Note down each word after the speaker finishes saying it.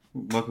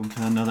Welcome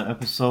to another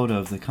episode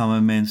of the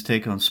Common Man's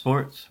Take on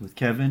Sports with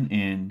Kevin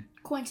and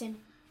Quentin.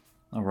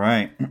 All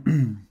right.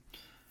 A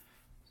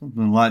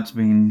lot's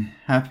been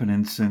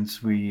happening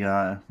since we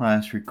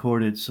last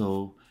recorded,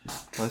 so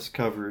let's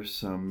cover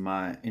some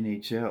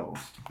NHL.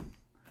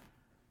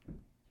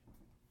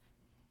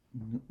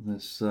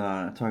 Let's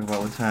talk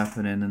about what's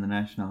happening in the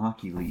National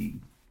Hockey League.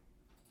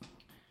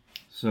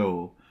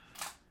 So,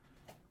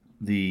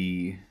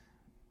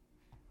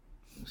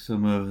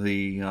 some of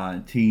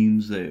the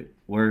teams that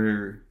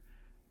were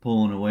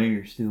pulling away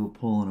are still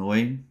pulling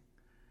away.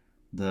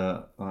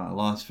 The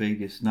Las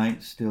Vegas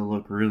Knights still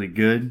look really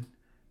good.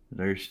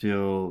 They're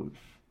still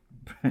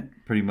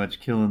pretty much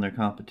killing their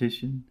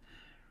competition.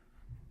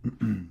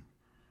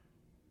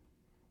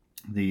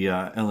 The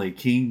LA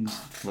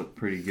Kings look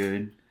pretty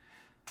good.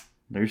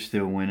 They're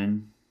still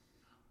winning.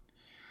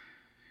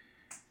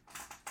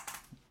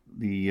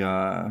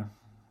 The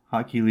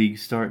Hockey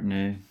League's starting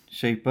to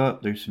shape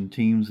up. There's some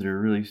teams that are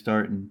really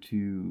starting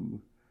to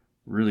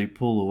really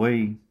pull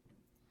away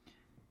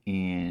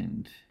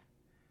and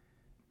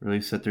really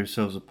set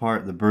themselves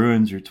apart. The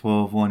Bruins are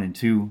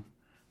 12-1-2.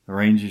 The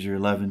Rangers are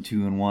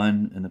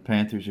 11-2-1, and the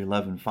Panthers are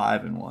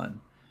 11-5-1.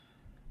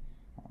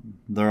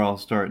 They're all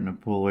starting to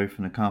pull away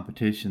from the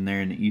competition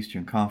there in the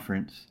Eastern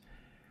Conference.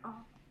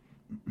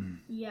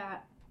 Yeah,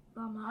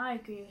 I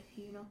agree with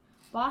you.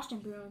 Boston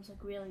Bruins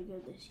look really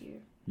good this year.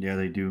 Yeah,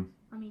 they do.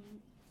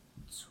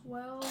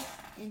 12-1.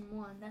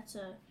 That's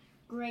a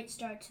great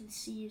start to the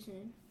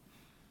season.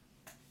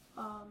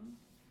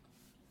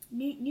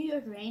 New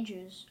York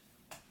Rangers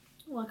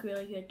look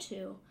really good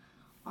too.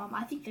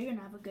 I think they're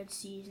gonna have a good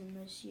season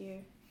this year.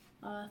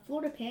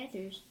 Florida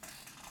Panthers,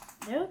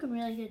 they're looking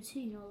really good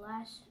too.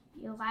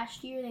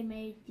 Last year they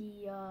made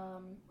the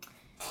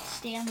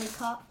Stanley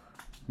Cup.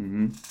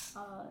 Mm-hmm.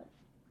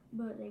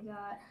 But they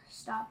got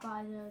stopped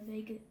by the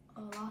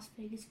Las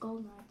Vegas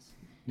Golden Knights.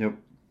 Yep.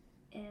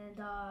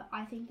 And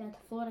I think that the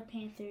Florida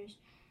Panthers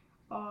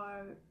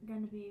are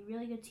going to be a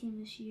really good team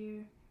this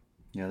year.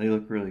 Yeah, they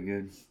look really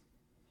good.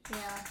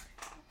 Yeah.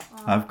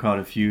 I've caught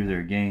a few of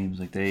their games.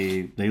 Like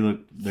they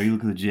look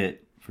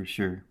legit for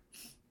sure.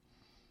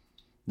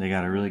 They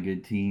got a really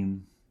good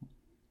team.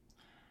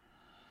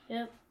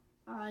 Yep,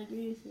 I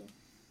agree with you.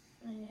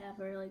 They have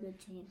a really good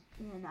team,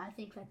 and I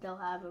think that they'll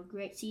have a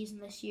great season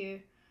this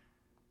year,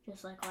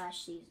 just like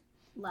last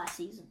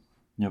season.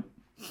 Yep.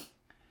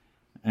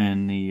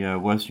 And the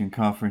Western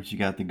Conference, you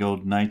got the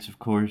Golden Knights, of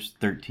course,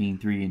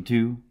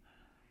 13-3-2.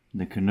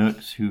 The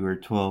Canucks, who are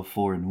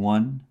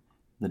 12-4-1.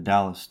 The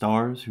Dallas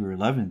Stars, who are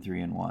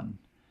 11-3-1.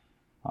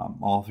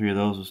 All three of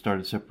those have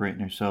started separating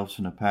themselves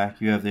from the pack.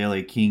 You have the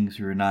LA Kings,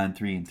 who are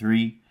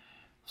 9-3-3,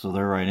 so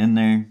they're right in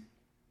there.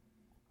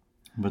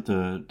 But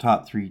the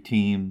top three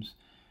teams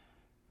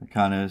are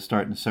kind of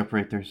starting to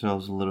separate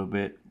themselves a little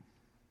bit.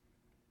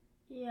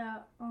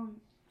 Yeah,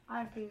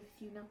 I agree with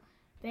you.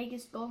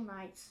 Vegas Golden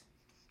Knights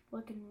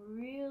looking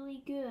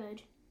really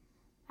good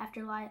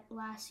after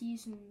last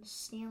season's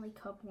Stanley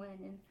Cup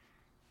win,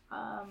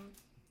 and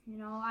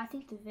I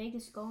think the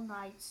Vegas Golden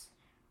Knights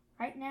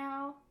right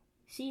now,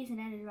 season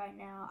ended right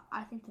now.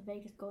 I think the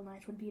Vegas Golden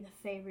Knights would be the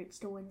favorites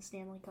to win the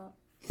Stanley Cup.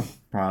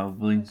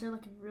 Probably. Because they're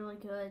looking really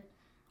good.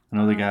 I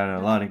know they got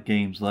a lot of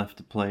games left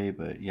to play,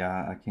 but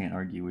yeah, I can't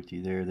argue with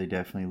you there. They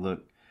definitely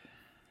look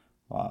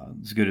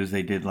as good as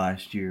they did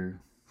last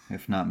year,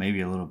 if not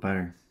maybe a little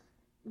better.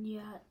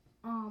 Yeah,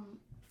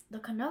 the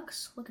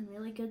Canucks looking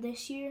really good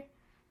this year.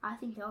 I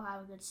think they'll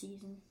have a good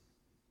season.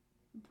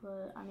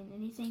 But,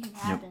 anything can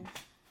happen.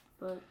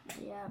 Yep.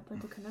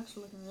 But the Canucks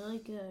are looking really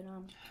good.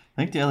 I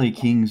think the LA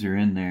Kings are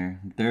in there.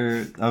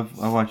 I've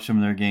watched some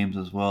of their games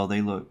as well.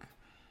 They look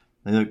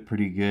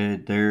pretty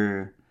good.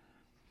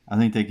 I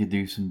think they could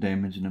do some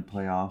damage in the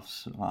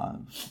playoffs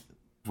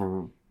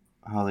for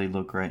how they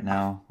look right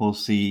now. We'll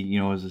see,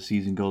 as the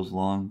season goes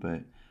along,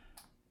 but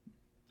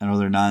I know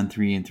they're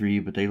 9-3-3,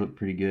 but they look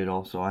pretty good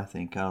also, I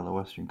think, out of the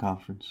Western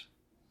Conference.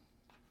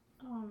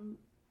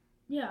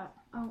 Yeah,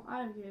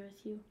 I agree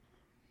with you.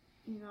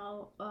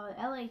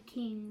 LA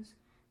Kings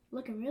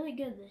looking really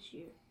good this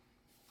year.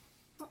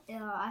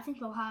 I think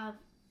they'll have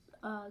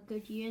a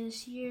good year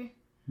this year.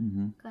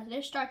 Because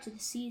their start to the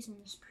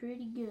season is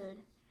pretty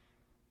good.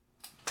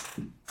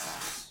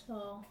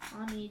 So,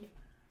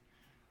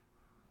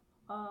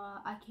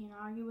 I can't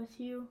argue with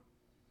you.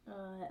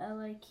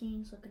 LA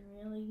Kings looking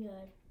really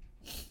good.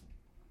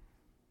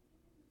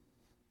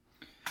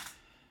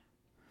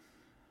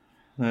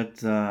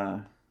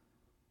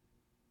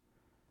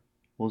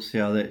 We'll see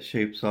how that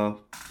shapes off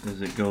as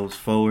it goes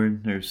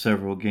forward. There's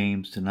several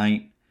games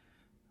tonight.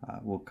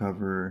 We'll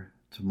cover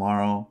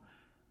tomorrow.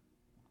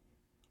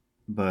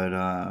 But,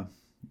 the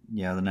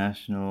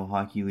National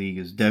Hockey League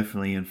is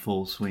definitely in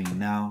full swing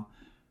now.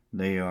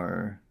 They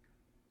are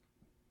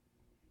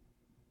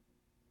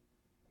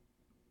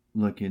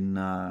looking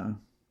good.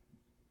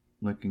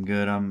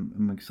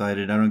 I'm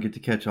excited. I don't get to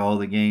catch all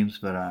the games,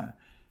 but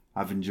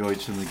I've enjoyed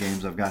some of the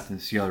games I've gotten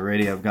to see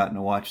already. I've gotten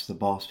to watch the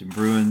Boston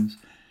Bruins.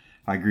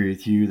 I agree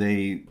with you.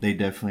 They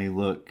definitely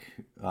look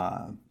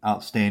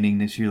outstanding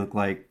this year. Look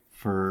like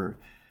for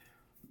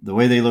the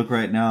way they look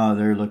right now,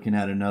 they're looking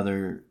at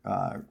another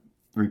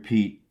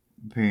repeat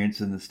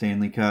appearance in the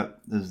Stanley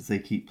Cup as they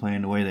keep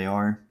playing the way they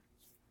are.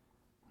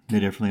 They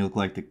definitely look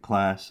like the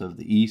class of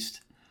the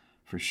East,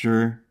 for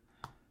sure.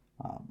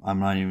 I'm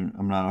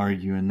not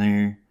arguing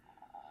there.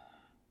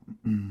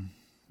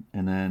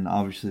 And then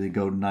obviously the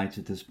Golden Knights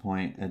at this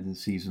point in the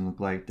season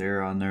look like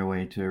they're on their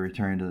way to a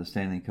return to the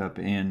Stanley Cup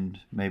and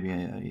maybe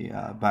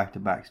a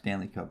back-to-back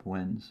Stanley Cup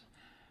wins.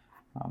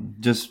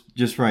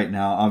 Just right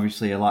now,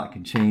 obviously a lot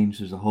can change.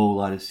 There's a whole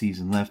lot of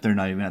season left. They're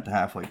not even at the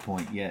halfway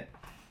point yet,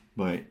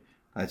 but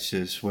that's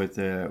just with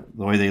the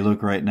way they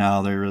look right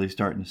now. They're really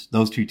starting.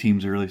 Those two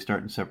teams are really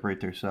starting to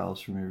separate themselves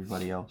from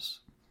everybody else.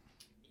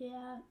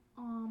 Yeah,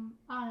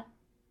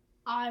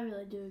 I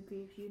really do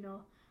agree with you.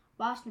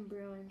 Boston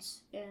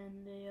Bruins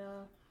and the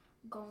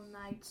Golden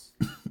Knights.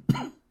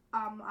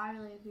 I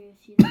really agree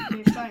with you.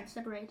 They're starting to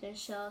separate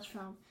themselves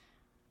from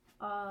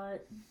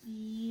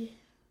the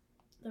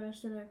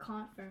rest of their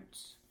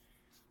conference.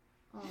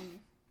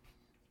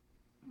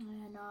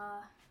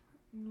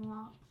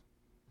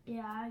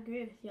 Yeah, I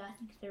agree with you. I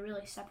think they're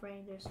really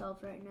separating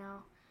themselves right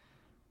now.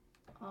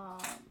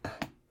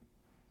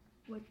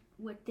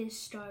 With this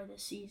start of the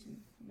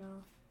season,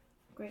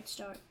 great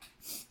start.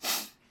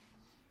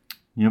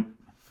 Yep.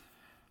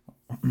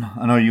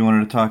 I know you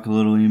wanted to talk a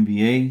little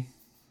NBA,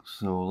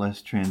 so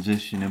let's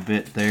transition a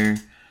bit there.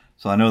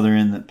 So I know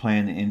they're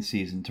playing the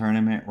in-season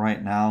tournament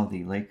right now.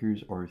 The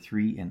Lakers are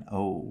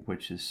 3-0,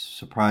 which is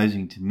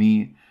surprising to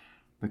me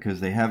because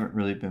they haven't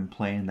really been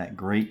playing that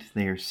great.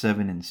 They are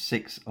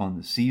 7-6 on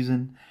the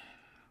season,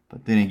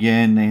 but then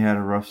again, they had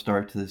a rough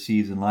start to the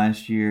season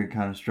last year,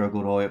 kind of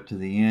struggled all the way up to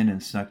the end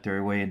and snuck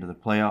their way into the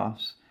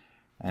playoffs.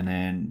 And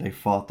then they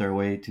fought their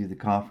way to the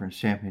conference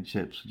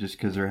championships. Just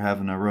because they're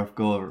having a rough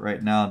go of it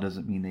right now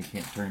doesn't mean they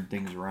can't turn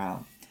things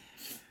around.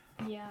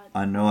 Yeah.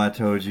 I know I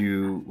told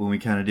you when we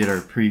kind of did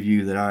our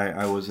preview that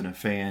I wasn't a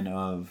fan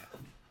of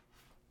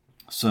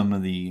some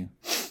of the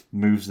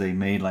moves they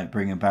made, like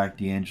bringing back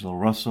D'Angelo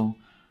Russell.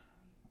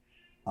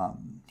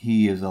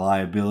 He is a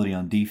liability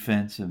on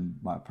defense, in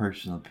my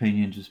personal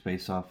opinion, just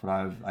based off what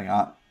I'm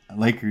a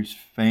Lakers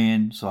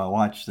fan, so I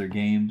watch their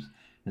games,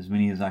 as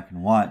many as I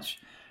can watch.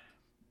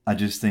 I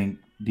just think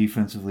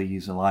defensively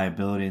he's a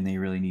liability, and they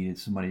really needed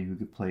somebody who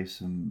could play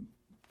some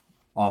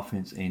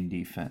offense and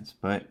defense.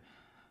 But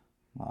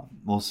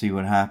we'll see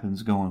what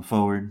happens going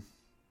forward.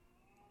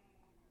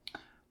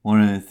 One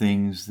of the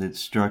things that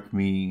struck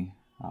me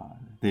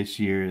this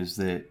year is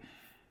that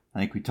I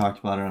think we talked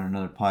about it on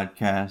another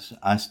podcast.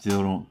 I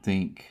still don't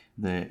think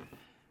that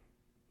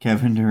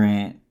Kevin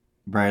Durant,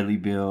 Bradley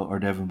Beal, or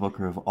Devin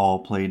Booker have all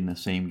played in the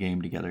same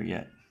game together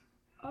yet.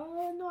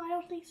 Oh, no, I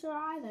don't think so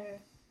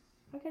either.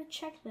 I gotta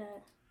check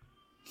that.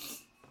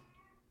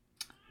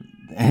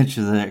 The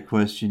answer to that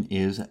question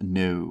is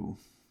no.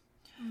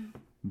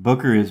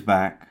 Booker is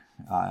back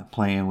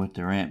playing with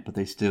Durant, but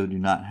they still do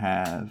not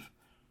have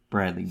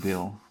Bradley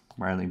Beal.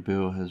 Bradley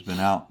Beal has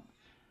been out,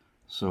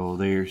 so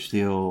they are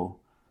still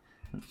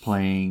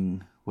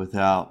playing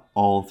without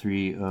all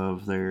three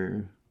of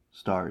their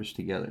stars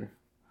together.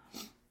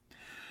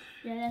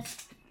 Yeah,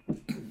 that's...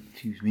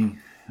 Excuse me.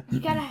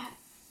 You gotta...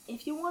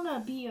 If you want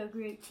to be a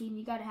great team,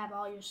 you gotta have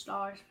all your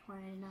stars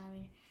playing. I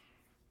mean,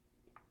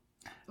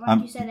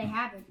 like you said, they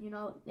haven't.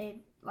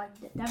 Devin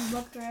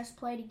Booker has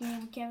played a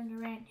game with Kevin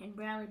Durant, and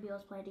Bradley Beal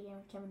has played a game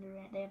with Kevin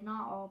Durant. They have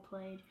not all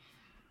played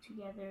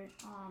together.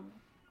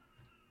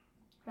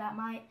 That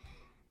might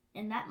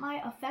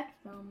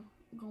affect them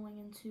going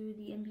into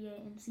the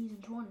NBA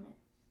in-season tournament.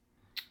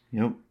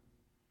 Yep.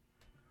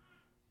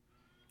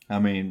 I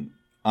mean,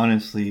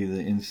 honestly, the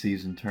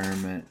in-season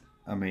tournament.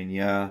 I mean,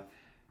 yeah.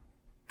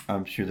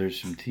 I'm sure there's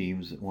some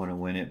teams that want to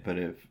win it, but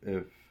if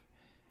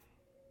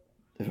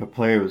a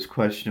player was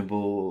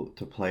questionable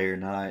to play or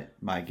not,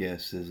 my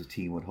guess is a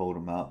team would hold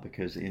them out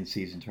because the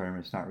in-season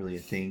tournament's not really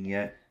a thing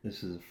yet.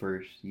 This is the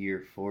first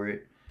year for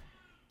it,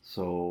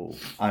 so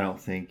I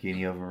don't think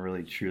any of them are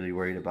really truly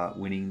worried about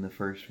winning the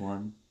first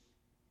one.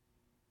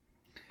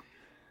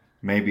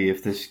 Maybe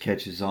if this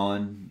catches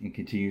on and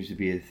continues to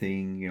be a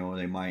thing,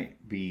 they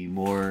might be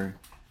more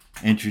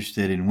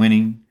interested in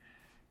winning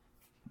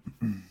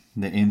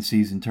the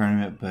in-season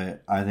tournament,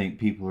 but I think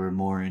people are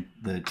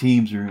the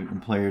teams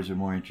and players are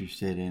more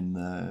interested in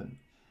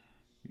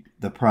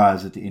the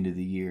prize at the end of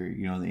the year,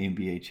 the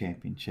NBA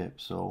championship.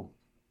 So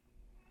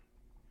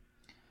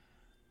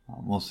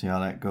we'll see how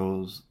that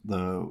goes.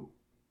 The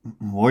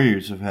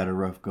Warriors have had a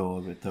rough go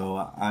of it, though.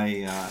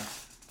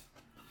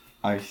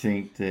 I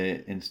think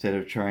that instead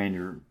of trying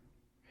to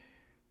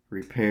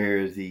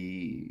repair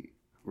the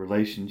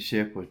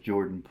relationship with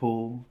Jordan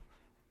Poole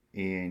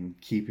and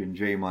keeping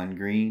Draymond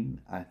Green,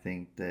 I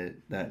think that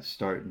that's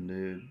starting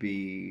to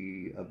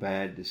be a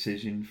bad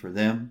decision for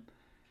them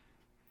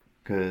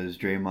because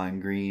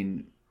Draymond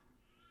Green,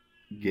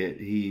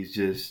 he's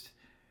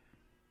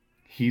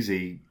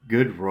a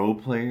good role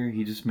player.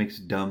 He just makes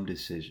dumb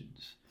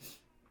decisions.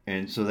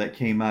 And so that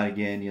came out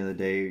again the other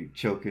day,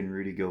 choking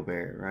Rudy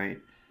Gobert, right?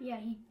 Yeah.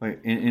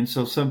 And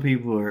so some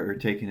people are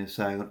taking a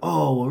side, going,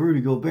 oh, well,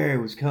 Rudy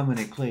Gobert was coming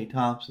at Klay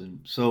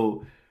Thompson.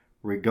 So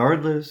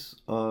regardless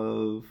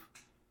of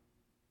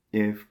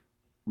if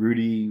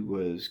Rudy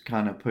was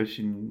kind of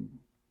pushing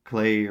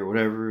Clay or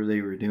whatever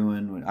they were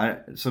doing.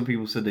 Some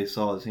people said they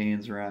saw his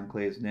hands around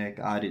Clay's neck.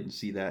 I didn't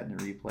see that in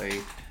the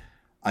replay.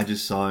 I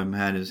just saw him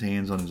had his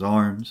hands on his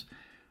arms.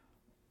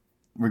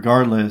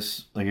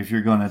 Regardless, like if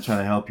you're going to try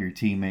to help your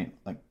teammate,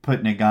 like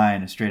putting a guy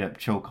in a straight up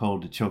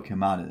chokehold to choke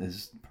him out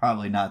is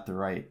probably not the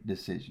right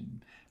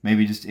decision.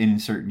 Maybe just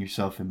inserting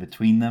yourself in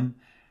between them,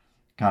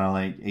 kind of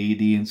like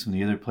AD and some of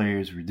the other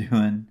players were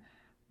doing.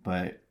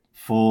 But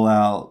full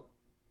out,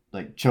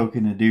 like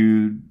choking a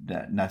dude,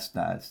 that's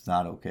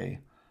not okay.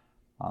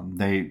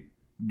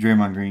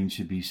 Draymond Green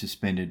should be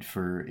suspended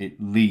for at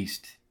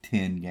least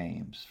 10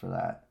 games for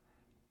that,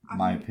 in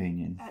my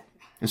opinion.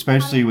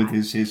 Especially with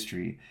his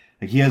history.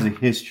 Like, he has a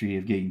history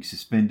of getting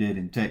suspended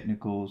in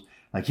technicals.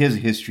 Like, he has a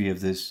history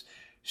of this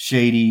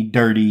shady,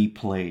 dirty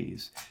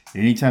plays.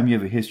 And anytime you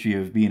have a history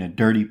of being a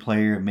dirty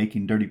player and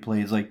making dirty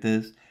plays like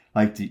this,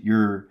 like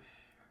your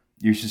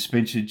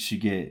suspension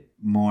should get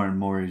more and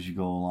more as you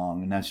go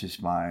along. And that's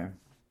just my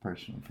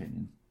personal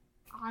opinion.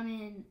 I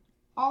mean,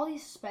 all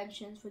these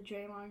suspensions with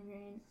Draymond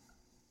Green,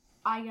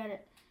 I get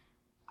it.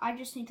 I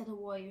just think that the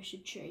Warriors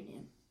should trade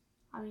him.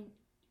 I mean,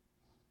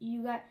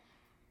 he's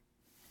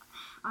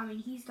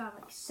got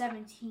like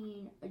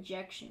 17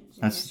 ejections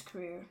in his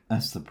career.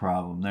 That's the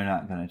problem. They're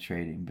not going to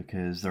trade him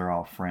because they're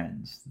all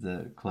friends.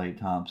 The Klay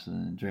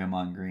Thompson,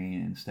 Draymond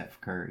Green, and Steph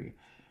Curry.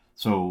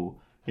 So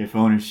if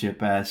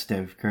ownership asks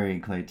Steph Curry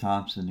and Klay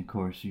Thompson, of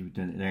course,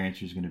 their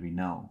answer is going to be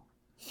no.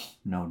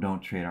 No,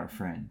 don't trade our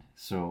friend.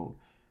 So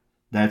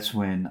that's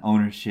when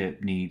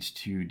ownership needs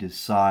to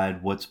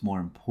decide what's more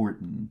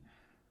important,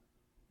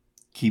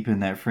 keeping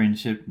that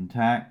friendship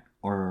intact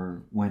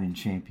or winning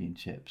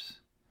championships.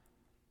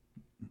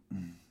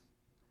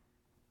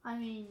 I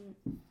mean,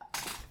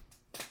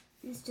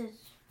 it's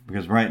just...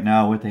 Because right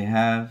now what they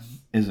have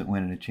isn't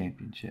winning a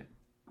championship.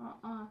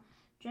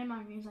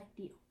 Draymond Green's like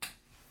the...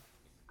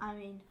 I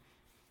mean,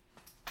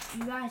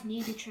 you guys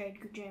need to trade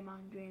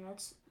Draymond Green.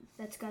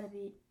 That's got to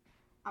be...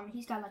 I mean,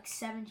 he's got like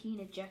 17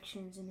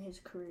 ejections in his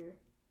career.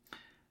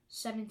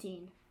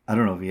 17. I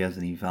don't know if he has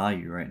any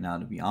value right now,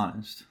 to be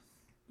honest.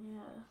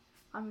 Yeah.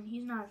 I mean,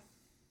 he's not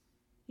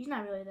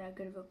really that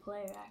good of a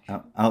player,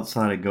 actually.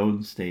 Outside of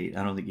Golden State,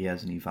 I don't think he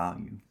has any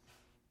value.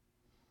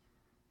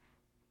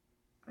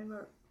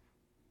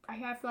 I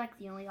feel like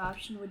the only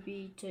option would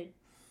be to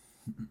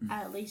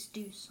at least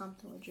do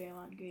something with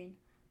Draymond Green.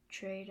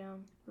 Trade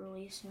him,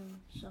 release him,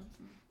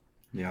 something.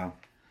 Yeah.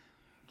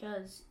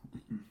 Because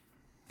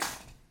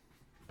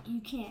you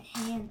can't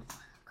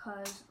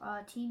because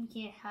a team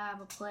can't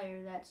have a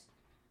player that's...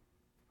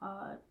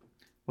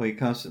 Well, he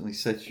constantly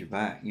sets you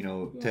back. You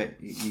know,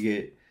 you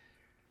get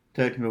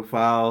technical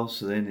fouls,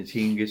 so then the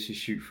team gets to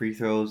shoot free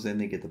throws, then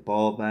they get the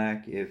ball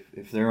back.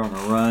 If they're on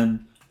a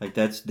run, like,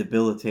 that's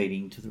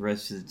debilitating to the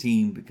rest of the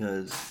team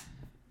because,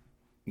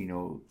 you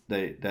know,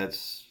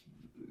 that's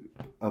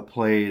a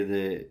play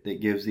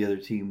that gives the other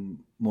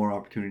team more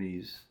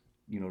opportunities,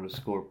 you know, to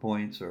score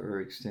points or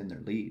extend their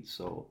lead.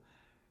 So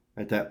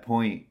at that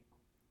point,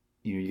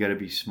 you know, you got to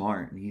be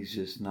smart, and he's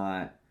just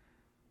not.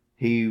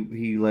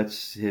 He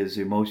lets his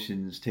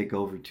emotions take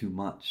over too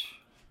much.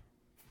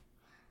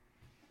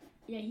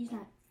 Yeah,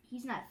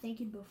 he's not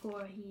thinking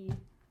before he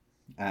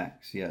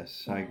acts.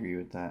 Yes, yeah. I agree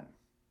with that.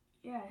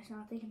 Yeah, he's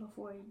not thinking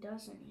before he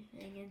does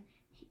anything, and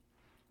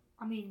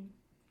I mean,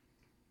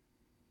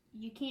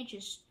 you can't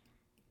just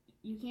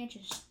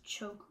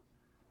choke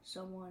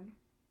someone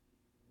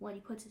when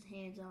he puts his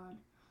hands on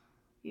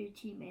your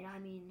teammate. I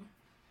mean,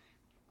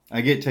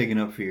 I get taken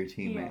up for your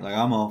teammate. Yeah. Like,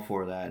 I'm all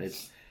for that.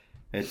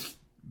 It's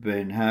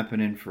been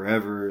happening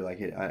forever. Like,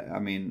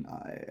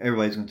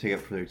 everybody's gonna take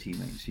up for their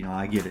teammates. You know,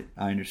 I get it.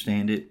 I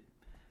understand it.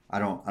 I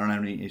don't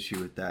have any issue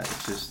with that.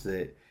 It's just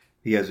that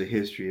he has a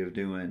history of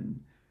going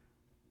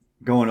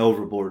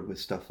overboard with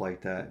stuff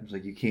like that. It's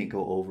like, you can't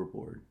go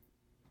overboard.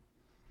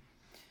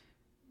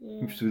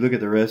 Yeah. If we look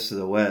at the rest of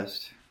the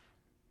West,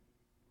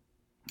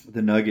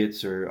 the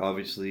Nuggets are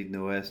obviously in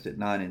the West at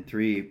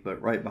 9-3,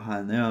 but right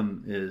behind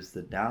them is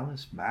the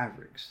Dallas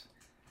Mavericks.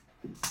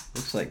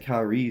 Looks like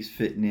Kyrie's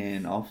fitting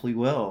in awfully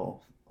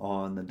well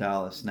on the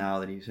Dallas now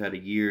that he's had a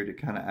year to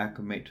kind of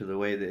acclimate to the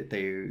way that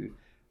they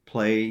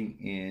play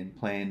and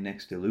playing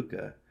next to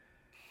Luka.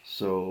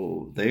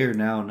 So they are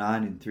now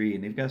 9-3,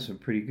 and they've got some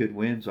pretty good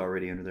wins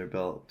already under their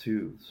belt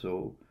too.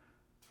 So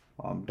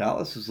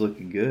Dallas is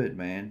looking good,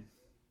 man.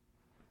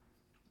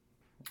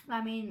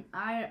 I mean,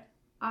 I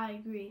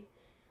agree.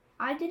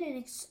 I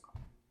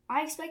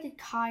expected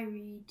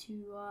Kyrie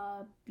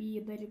to be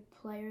a better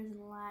player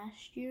than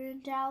last year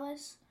in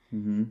Dallas,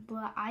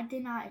 but I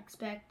did not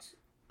expect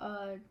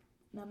the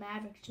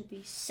Mavericks to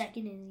be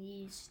second in the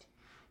East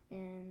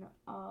and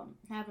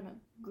having a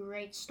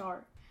great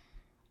start.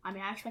 I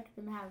mean, I expected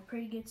them to have a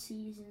pretty good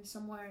season,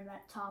 somewhere in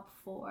that top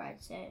 4,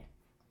 I'd say.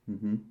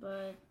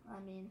 But, I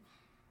mean,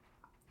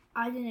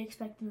 I didn't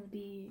expect them to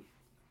be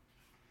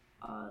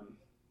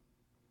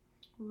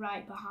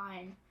right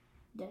behind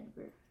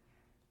Denver.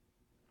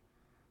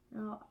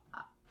 No,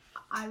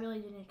 I really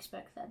didn't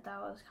expect that. That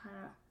was kind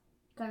of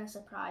kind of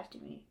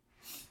surprised me.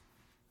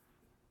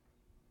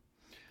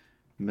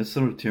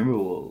 Minnesota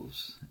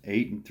Timberwolves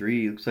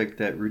 8-3. Looks like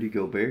that Rudy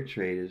Gobert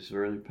trade is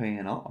really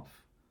paying off.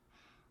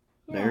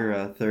 Yeah.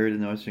 They're third in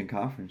the Western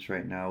Conference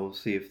right now. We'll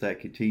see if that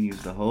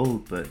continues to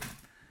hold, but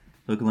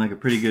looking like a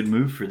pretty good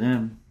move for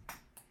them.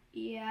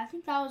 Yeah, I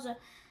think that was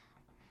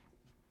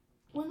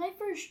when they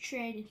first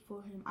traded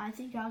for him, I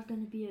think that was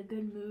going to be a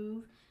good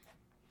move.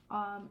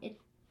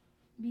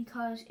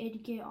 Because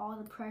it'd get all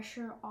the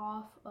pressure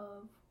off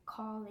of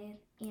Karl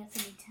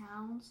Anthony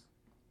Towns,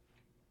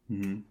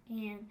 Mm-hmm.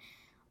 and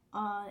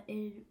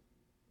it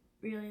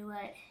really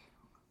let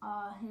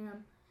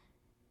him.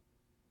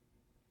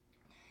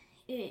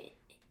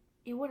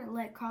 It wouldn't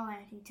let Karl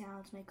Anthony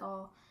Towns make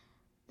all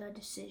the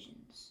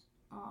decisions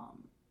for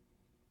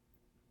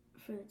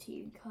the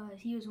team because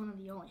he was one of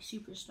the only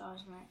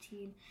superstars on that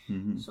team.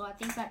 Mm-hmm. So I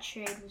think that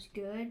trade was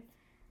good.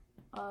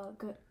 A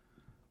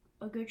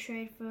good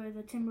trade for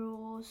the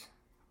Timberwolves,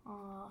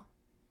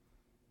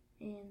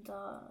 and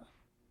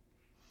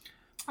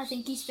I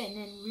think he's fitting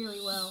in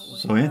really well.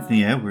 So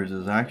Anthony Edwards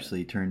has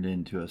actually turned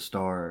into a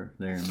star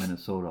there in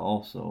Minnesota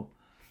also.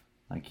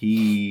 Like,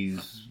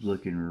 he's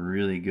looking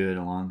really good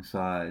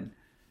alongside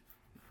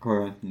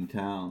Karl Anthony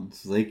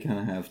Towns. They kind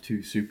of have two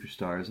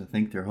superstars. I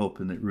think they're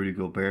hoping that Rudy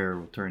Gobert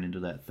will turn into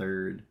that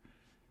third,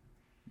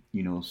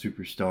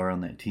 superstar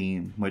on that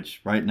team,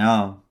 which right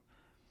now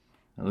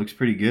it looks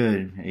pretty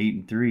good,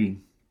 8-3.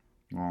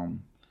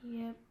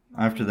 Yep.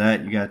 After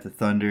that, you got the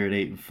Thunder at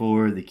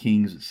 8-4, the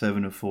Kings at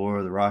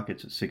 7-4, the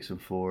Rockets at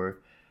 6-4,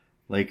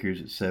 Lakers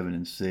at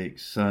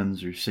 7-6,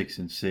 Suns are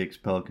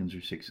 6-6, Pelicans are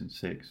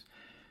 6-6,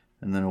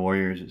 and then the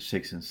Warriors at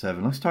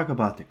 6-7. Let's talk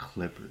about the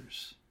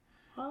Clippers.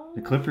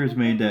 The Clippers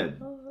made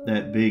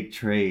that big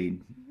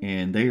trade,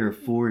 and they are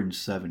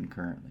 4-7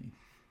 currently.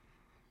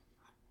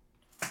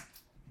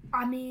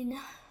 I mean,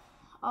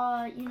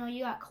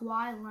 you got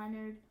Kawhi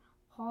Leonard,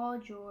 Paul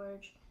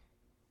George,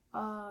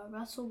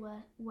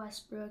 Russell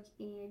Westbrook,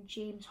 and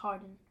James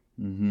Harden.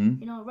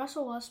 Mm-hmm.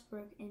 Russell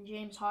Westbrook and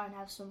James Harden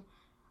have some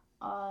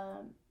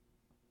a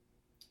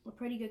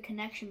pretty good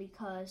connection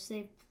because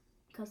they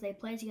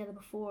played together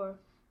before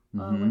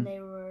when they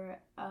were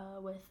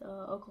with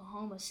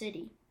Oklahoma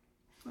City.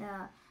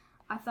 Yeah,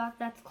 I thought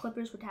that the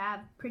Clippers would have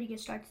a pretty good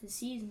start to the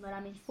season, but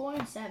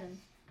 4-7,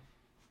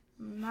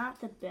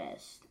 not the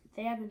best.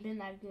 They haven't been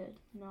that good,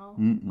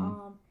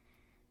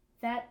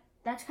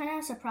 That's kind of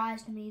a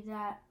surprise to me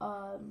that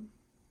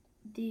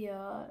the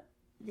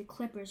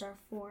Clippers are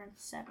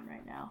 4-7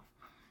 right now.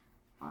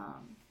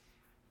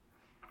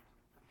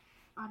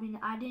 I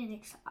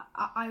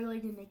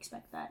really didn't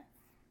expect that.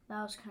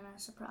 That was kind of a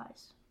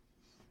surprise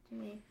to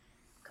me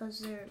because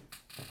they're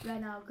right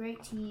now a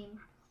great team.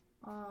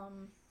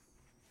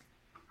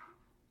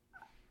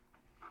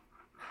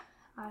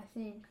 I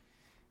think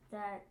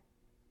that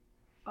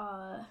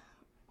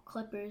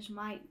Clippers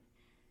might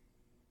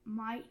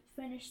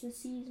finish the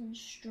season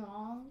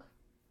strong.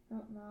 I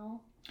don't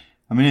know.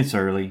 It's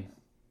early.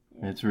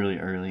 Yeah. It's really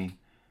early.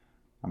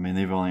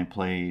 They've only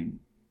played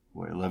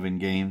 11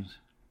 games,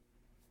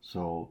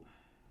 so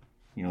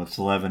it's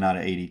 11 out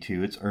of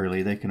 82. It's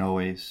early. They can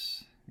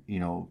always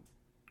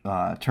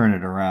turn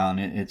it around.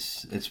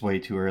 It's way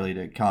too early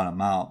to count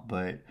them out,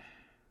 but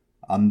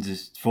I'm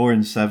just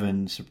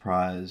 4-7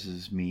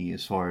 surprises me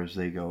as far as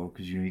they go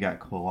because you got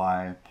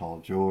Kawhi,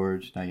 Paul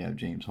George, now you have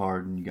James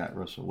Harden, you got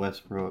Russell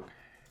Westbrook.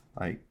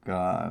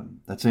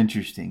 That's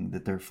interesting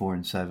that they're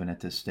 4-7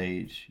 at this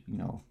stage.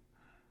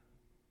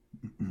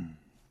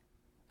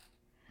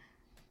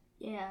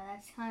 Yeah,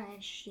 that's kind of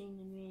interesting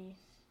to me.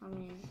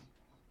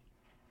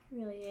 It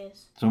really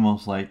is. It's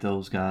almost like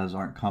those guys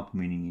aren't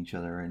complimenting each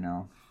other right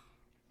now.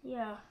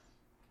 Yeah.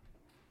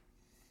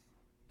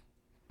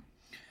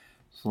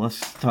 So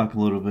let's talk a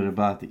little bit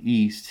about the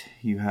East.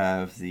 You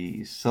have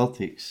the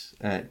Celtics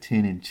at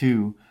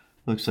 10-2.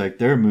 Looks like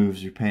their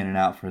moves are panning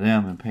out for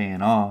them and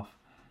paying off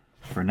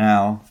for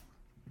now.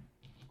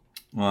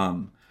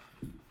 Then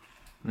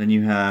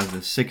you have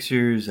the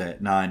Sixers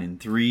at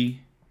 9-3.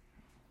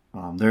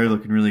 They're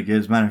looking really good.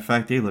 As a matter of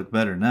fact, they look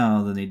better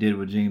now than they did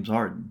with James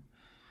Harden.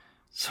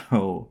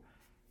 So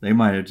they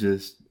might have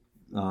just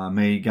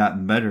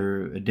gotten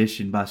better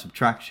addition by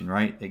subtraction,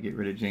 right? They get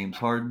rid of James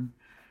Harden,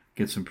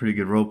 get some pretty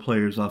good role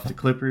players off the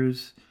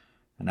Clippers,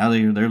 and now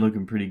they're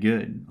looking pretty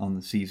good on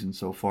the season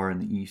so far in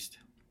the East.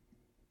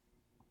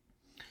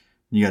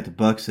 You got the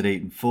Bucks at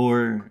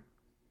 8-4.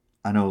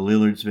 I know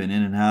Lillard's been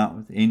in and out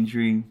with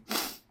injury.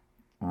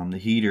 The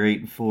Heat are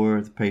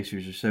 8-4. The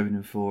Pacers are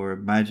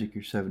 7-4. Magic are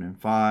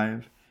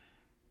 7-5.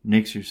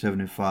 Knicks are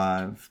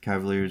 7-5.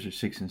 Cavaliers are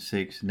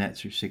 6-6.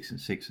 Nets are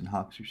 6-6, and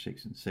Hawks are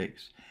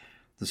 6-6.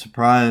 The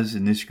surprise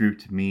in this group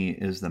to me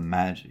is the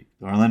Magic.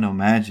 The Orlando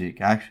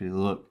Magic actually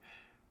look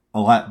a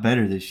lot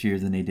better this year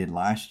than they did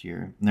last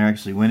year. And they're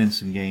actually winning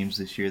some games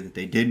this year that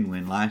they didn't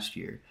win last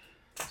year.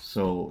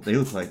 So they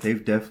look like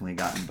they've definitely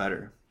gotten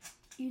better.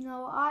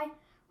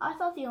 I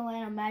thought the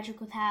Orlando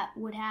Magic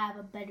would have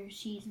a better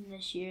season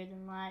this year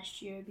than last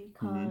year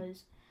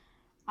because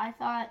I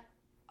thought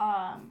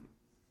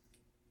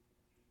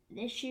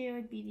this year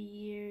would be the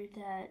year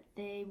that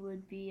they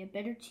would be a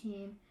better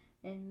team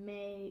and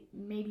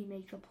maybe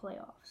make the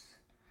playoffs.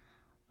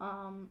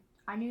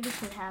 I knew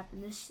this would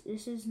happen. This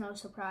is no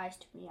surprise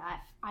to me.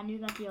 I knew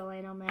that the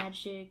Orlando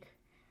Magic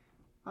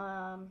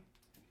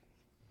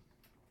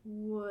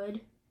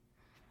would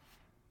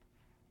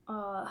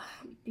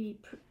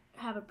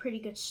have a pretty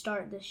good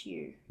start this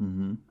year.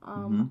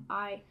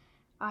 I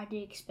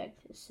did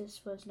expect this.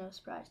 This was no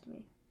surprise to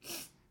me.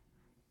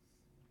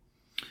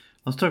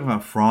 Let's talk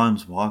about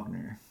Franz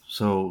Wagner.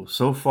 So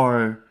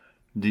far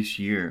this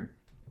year,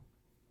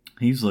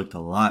 he's looked a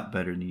lot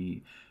better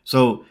than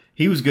So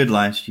he was good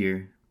last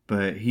year,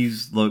 but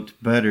he's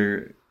looked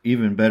better,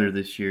 even better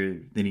this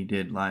year than he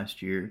did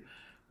last year.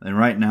 And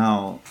right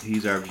now,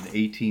 he's averaging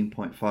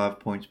 18.5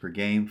 points per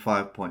game,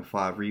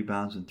 5.5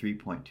 rebounds, and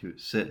 3.2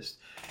 assists.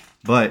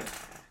 But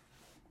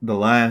the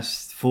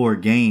last 4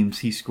 games,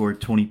 he scored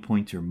 20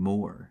 points or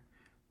more.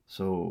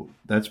 So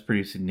that's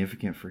pretty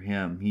significant for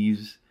him.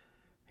 He's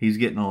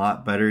getting a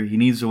lot better. He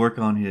needs to work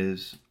on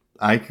his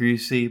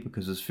accuracy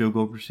because his field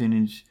goal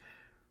percentage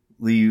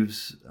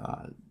leaves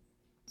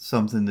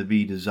something to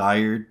be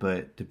desired.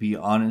 But to be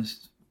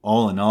honest,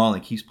 all in all,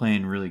 like, he's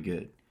playing really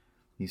good.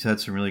 He's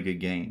had some really good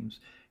games.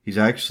 He's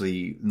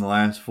actually, in the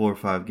last 4 or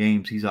 5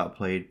 games, he's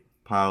outplayed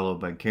Paolo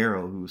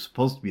Banchero, who was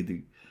supposed to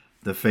be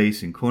the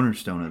face and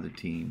cornerstone of the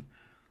team.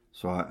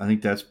 So I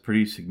think that's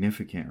pretty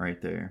significant right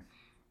there.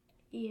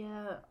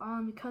 Yeah,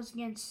 because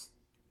against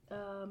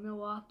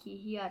Milwaukee,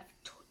 he had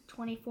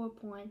 24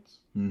 points,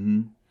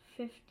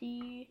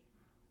 50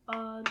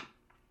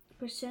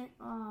 percent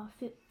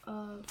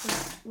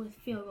with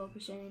field goal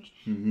percentage,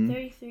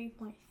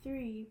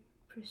 33.3%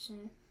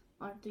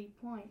 on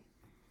 3-point,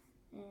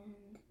 and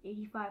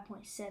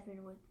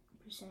 85.7% with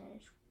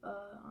percentage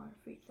on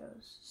free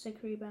throws.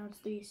 6 rebounds,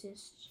 3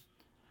 assists.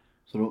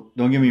 So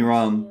don't get me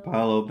wrong,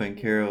 Paolo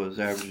Banchero is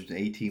averaging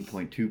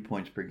 18.2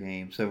 points per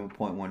game,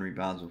 7.1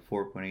 rebounds, and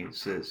 4.8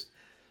 assists,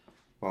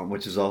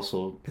 which is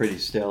also pretty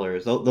stellar.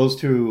 Those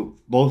two,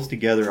 both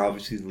together,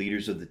 obviously the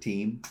leaders of the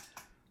team.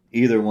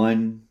 Either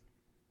one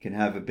can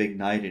have a big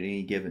night at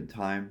any given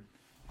time.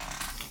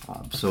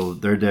 So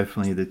they're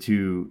definitely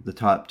the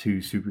top 2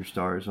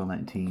 superstars on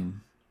that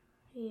team.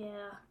 Yeah.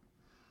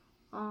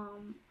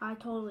 I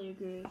totally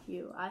agree with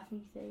you. I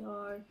think they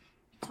are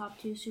top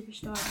 2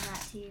 superstars on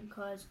that team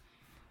because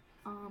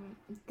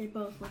they're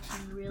both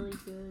looking really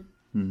good.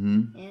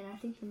 And I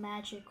think the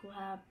Magic will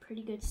have a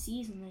pretty good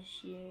season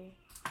this year.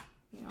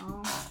 You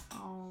know,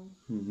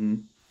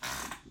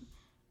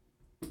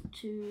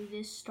 to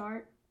the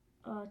start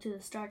to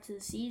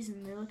the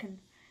season, they're looking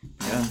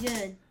pretty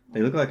good.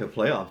 They look like a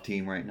playoff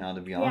team right now,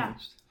 to be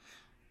honest.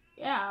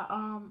 Yeah.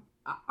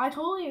 I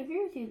totally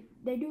agree with you.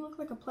 They do look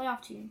like a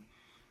playoff team.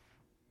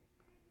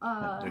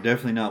 They're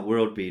definitely not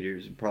world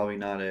beaters, and probably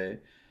not a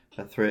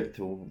threat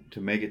to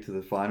make it to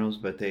the finals,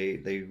 but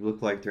they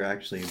look like they're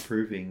actually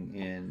improving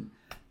and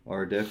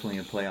are definitely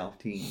a playoff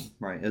team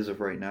right as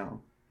of right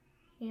now.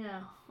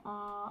 Yeah,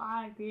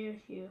 I agree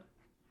with you.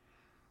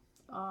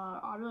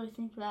 I really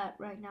think that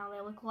right now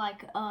they look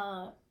like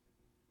a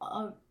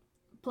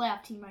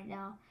playoff team right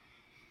now.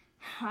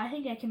 I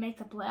think they can make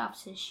the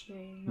playoffs this year,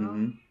 you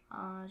know?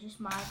 Just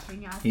my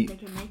opinion. I think they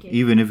can make it.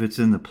 Even if it's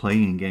in the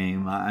playing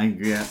game, I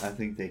agree. I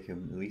think they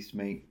can at least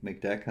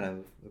make that kind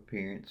of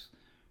appearance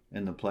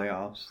in the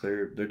playoffs.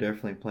 They're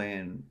definitely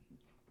playing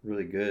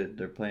really good.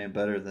 They're playing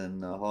better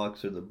than the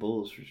Hawks or the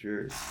Bulls for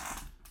sure.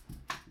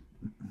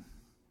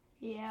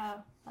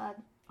 Yeah, I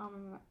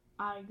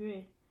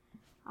agree.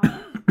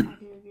 I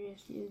do agree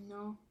with you.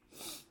 No,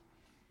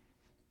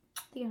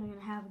 I think I'm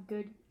gonna have a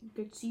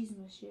good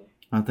season this year.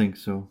 I think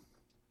so.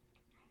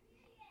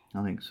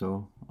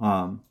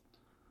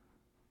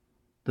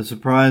 The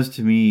surprise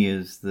to me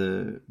is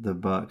the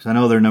Bucks. I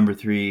know they're number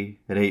 3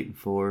 at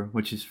 8-4,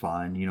 which is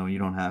fine. You know, you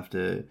don't have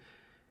to.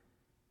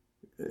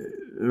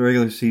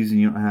 Regular season,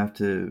 you don't have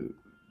to.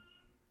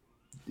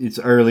 It's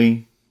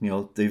early. You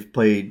know, they've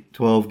played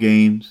 12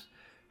 games.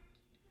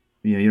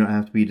 You know, you don't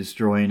have to be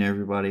destroying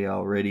everybody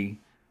already.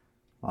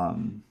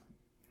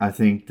 I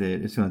think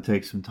that it's going to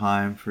take some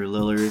time for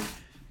Lillard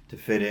to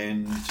fit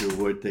into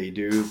what they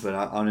do. But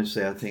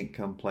honestly, I think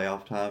come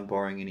playoff time,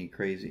 barring any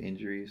crazy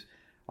injuries,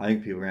 I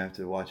think people are going to have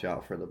to watch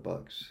out for the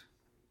Bucks.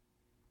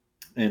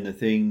 And the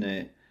thing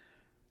that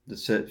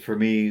set for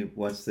me,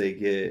 once they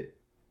get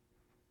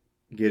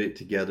it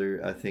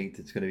together, I think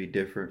that's going to be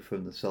different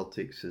from the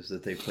Celtics is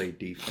that they play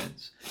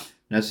defense.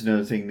 And that's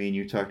another thing me and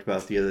you talked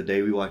about the other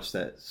day. We watched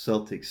that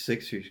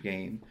Celtics-Sixers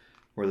game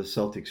where the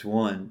Celtics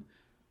won.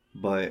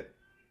 But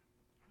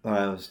what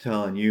I was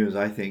telling you is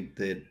I think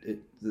that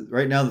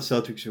right now the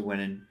Celtics are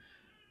winning.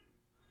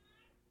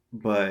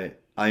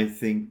 But I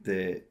think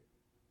that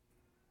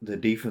the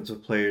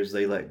defensive players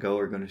they let go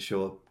are going to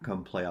show up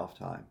come playoff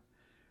time.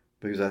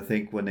 Because I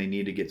think when they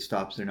need to get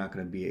stops, they're not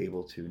going to be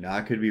able to. Now,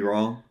 I could be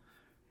wrong.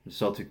 The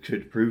Celtics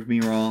could prove me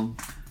wrong.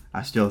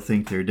 I still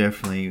think they're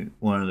definitely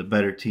one of the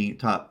better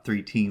top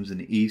 3 teams in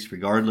the East,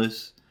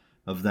 regardless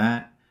of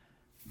that.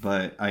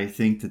 But I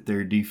think that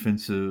their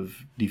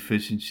defensive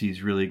deficiency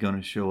is really going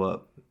to show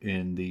up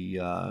in the.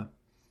 I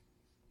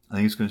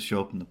think it's going to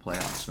show up in the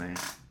playoffs, man.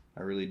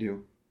 I really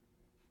do.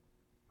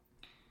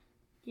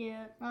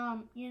 Yeah.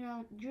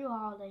 Drew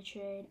Holiday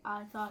trade.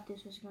 I thought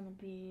this was gonna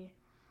be.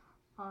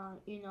 I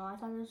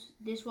thought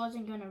this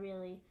wasn't gonna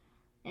really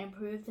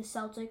improve the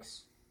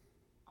Celtics.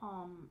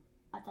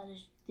 I thought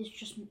this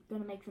just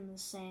gonna make them the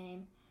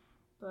same.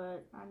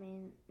 But I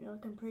mean, they're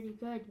looking pretty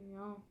good.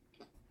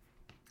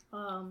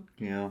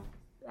 Yeah.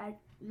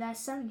 That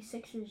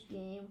 76ers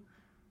game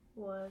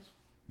was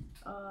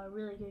a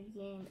really good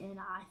game, and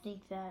I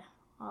think that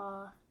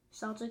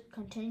Celtics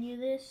continue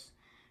this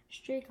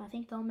streak. I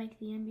think they'll make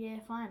the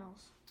NBA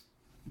Finals.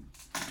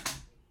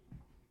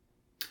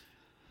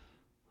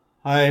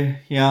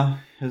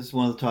 As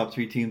one of the top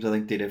 3 teams, I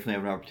think they definitely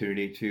have an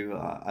opportunity to.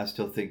 I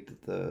still think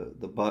that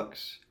the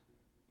Bucks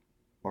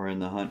are in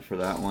the hunt for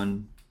that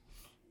one,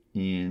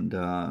 and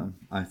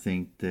I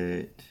think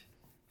that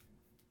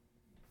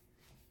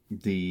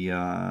the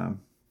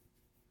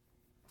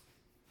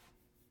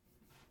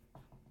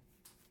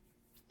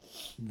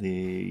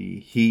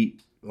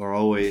Heat are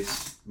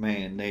always,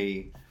 man,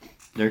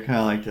 they're kind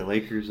of like the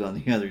Lakers on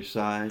the other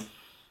side.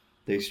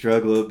 They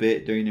struggle a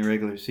bit during the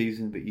regular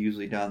season, but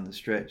usually down the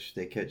stretch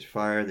they catch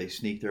fire, they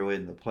sneak their way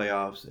in the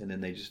playoffs, and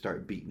then they just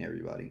start beating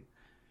everybody.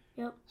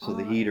 Yep. So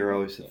the Heat are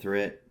always a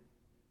threat.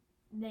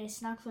 They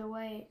snuck their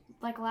way,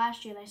 like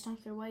last year. They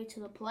snuck their way to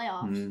the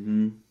playoffs,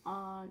 and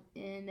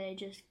they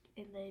just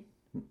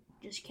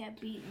kept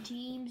beating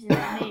teams, and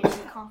they made it to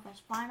the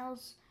conference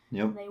finals.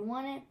 Yep. They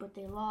won it, but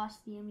they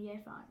lost the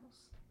NBA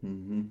Finals.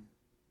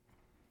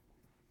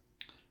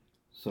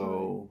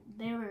 So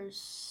they were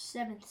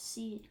 7th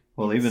seed.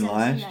 Well, even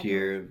last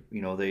year,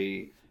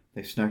 they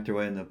snuck their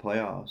way in the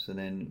playoffs, and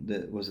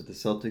then was it the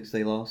Celtics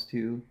they lost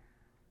to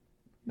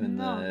in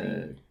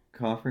the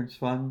conference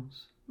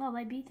finals? No,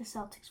 they beat the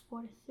Celtics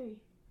 4-3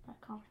 at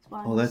conference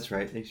finals. Oh, that's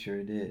right. They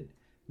sure did.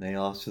 They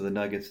lost to the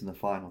Nuggets in the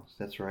finals.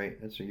 That's right.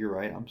 You're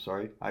right. I'm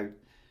sorry. I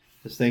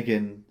was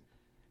thinking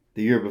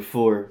the year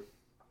before.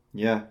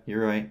 Yeah,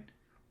 you're right.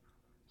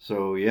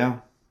 So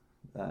yeah,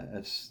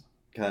 that's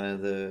kind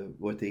of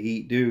what the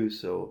Heat do.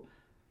 So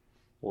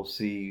we'll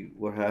see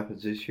what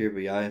happens this year.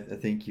 But yeah, I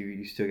think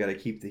you still got to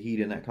keep the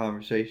Heat in that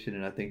conversation,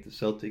 and I think the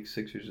Celtics,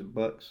 Sixers, and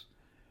Bucks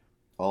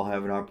all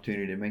have an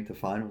opportunity to make the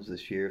finals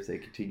this year if they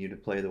continue to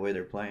play the way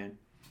they're playing.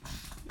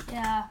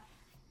 Yeah,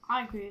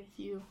 I agree with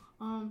you.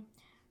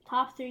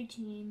 Top 3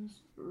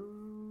 teams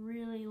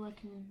really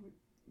looking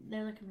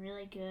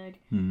really good.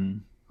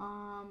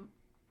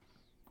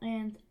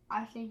 And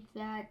I think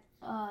that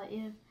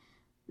if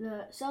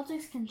the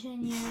Celtics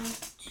continue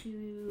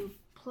to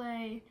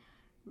play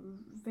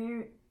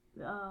very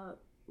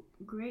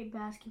great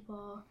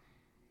basketball,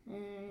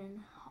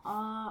 and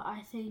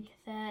I think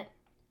that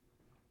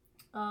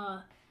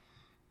the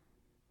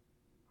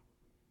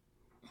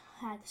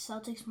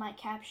Celtics might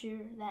capture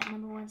that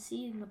 #1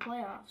 seed in the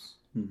playoffs.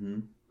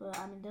 But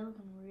I mean, they're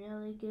looking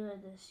really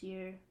good this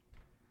year.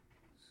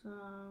 So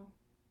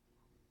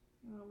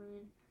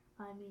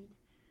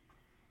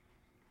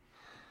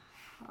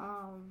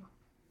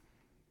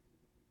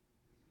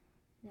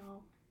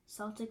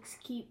Celtics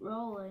keep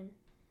rolling.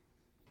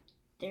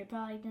 They're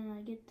probably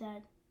gonna get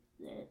that.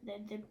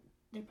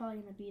 They're probably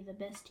gonna be the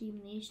best team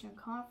in the Eastern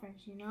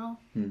Conference.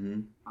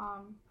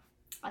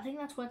 I think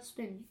that's what's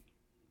been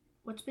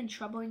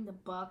troubling the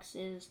Bucks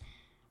is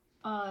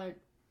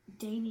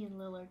Damian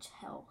Lillard's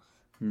health.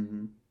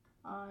 Damian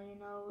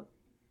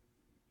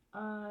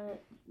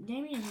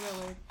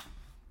Lillard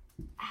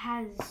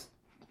hasn't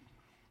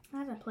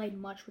played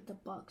much with the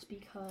Bucks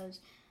because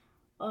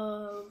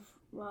of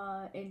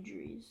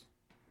injuries,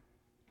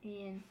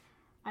 and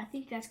I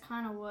think that's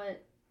kind of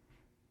what's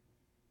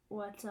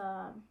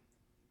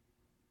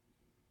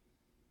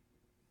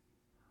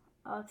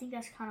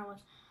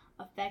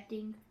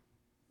affecting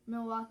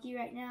Milwaukee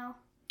right now.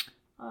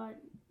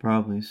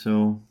 Probably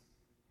so.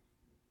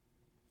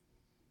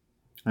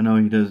 I know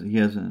he does. He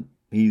hasn't.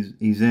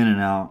 He's in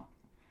and out,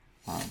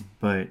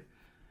 but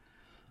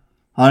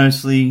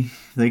honestly,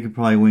 they could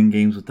probably win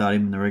games without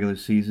him in the regular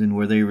season.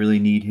 Where they really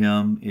need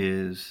him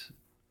is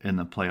in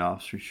the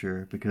playoffs for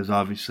sure, because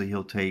obviously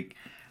he'll take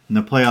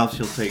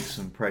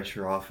some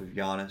pressure off of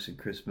Giannis and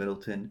Chris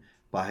Middleton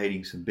by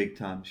hitting some big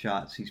time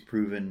shots. He's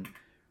proven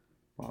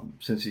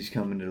since he's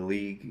come into the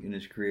league in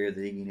his career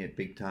that he can hit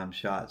big time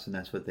shots, and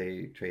that's what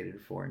they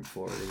traded for him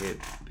for. They hit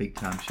big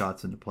time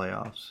shots in the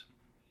playoffs.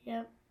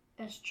 Yep,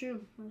 that's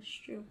true.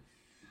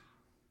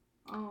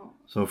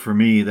 So for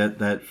me,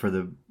 that for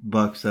the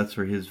Bucks, that's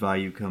where his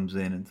value comes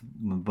in. And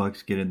when the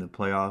Bucks get in the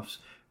playoffs,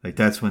 like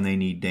that's when they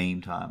need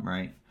Dame time,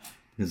 right?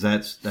 Because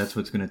that's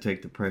what's going to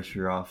take the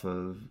pressure off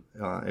of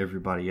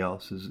everybody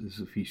else is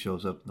if he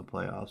shows up in the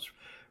playoffs.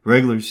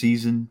 Regular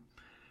season,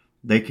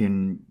 they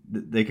can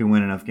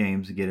win enough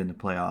games to get in the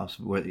playoffs,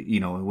 whether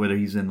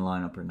he's in the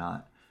lineup or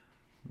not.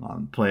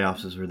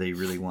 Playoffs is where they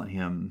really want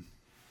him.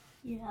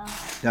 Yeah.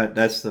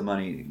 That's the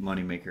money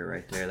maker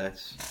right there.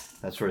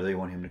 That's where they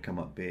want him to come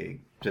up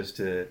big, just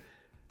to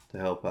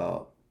help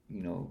out,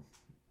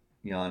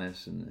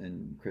 Giannis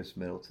and Chris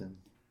Middleton.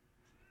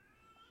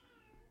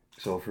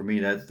 So for me,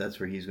 that's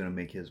where he's going to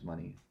make his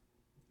money,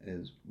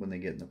 is when they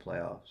get in the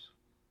playoffs.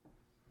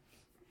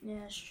 Yeah,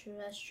 that's true.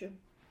 That's true.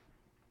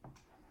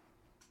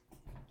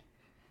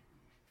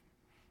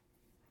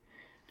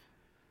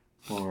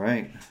 All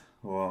right.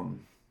 Well,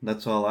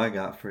 that's all I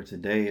got for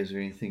today. Is there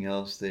anything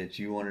else that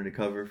you wanted to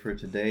cover for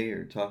today,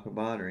 or talk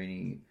about, or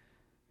any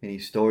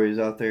stories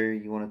out there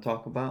you want to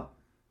talk about?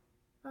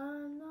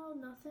 No,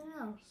 nothing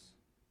else.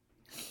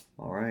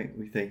 All right.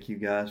 We thank you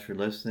guys for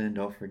listening.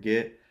 Don't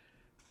forget,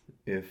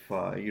 if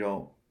you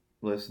don't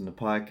listen to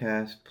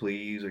podcasts,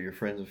 please, or your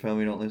friends and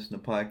family don't listen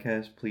to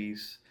podcasts,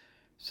 please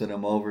send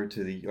them over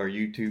to our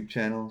YouTube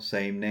channel.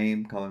 Same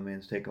name, Common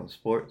Man's Take on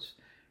Sports,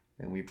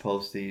 and we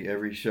post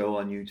every show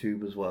on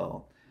YouTube as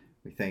well.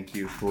 We thank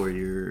you for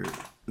your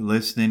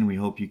listening. We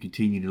hope you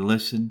continue to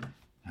listen.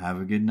 Have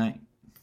a good night.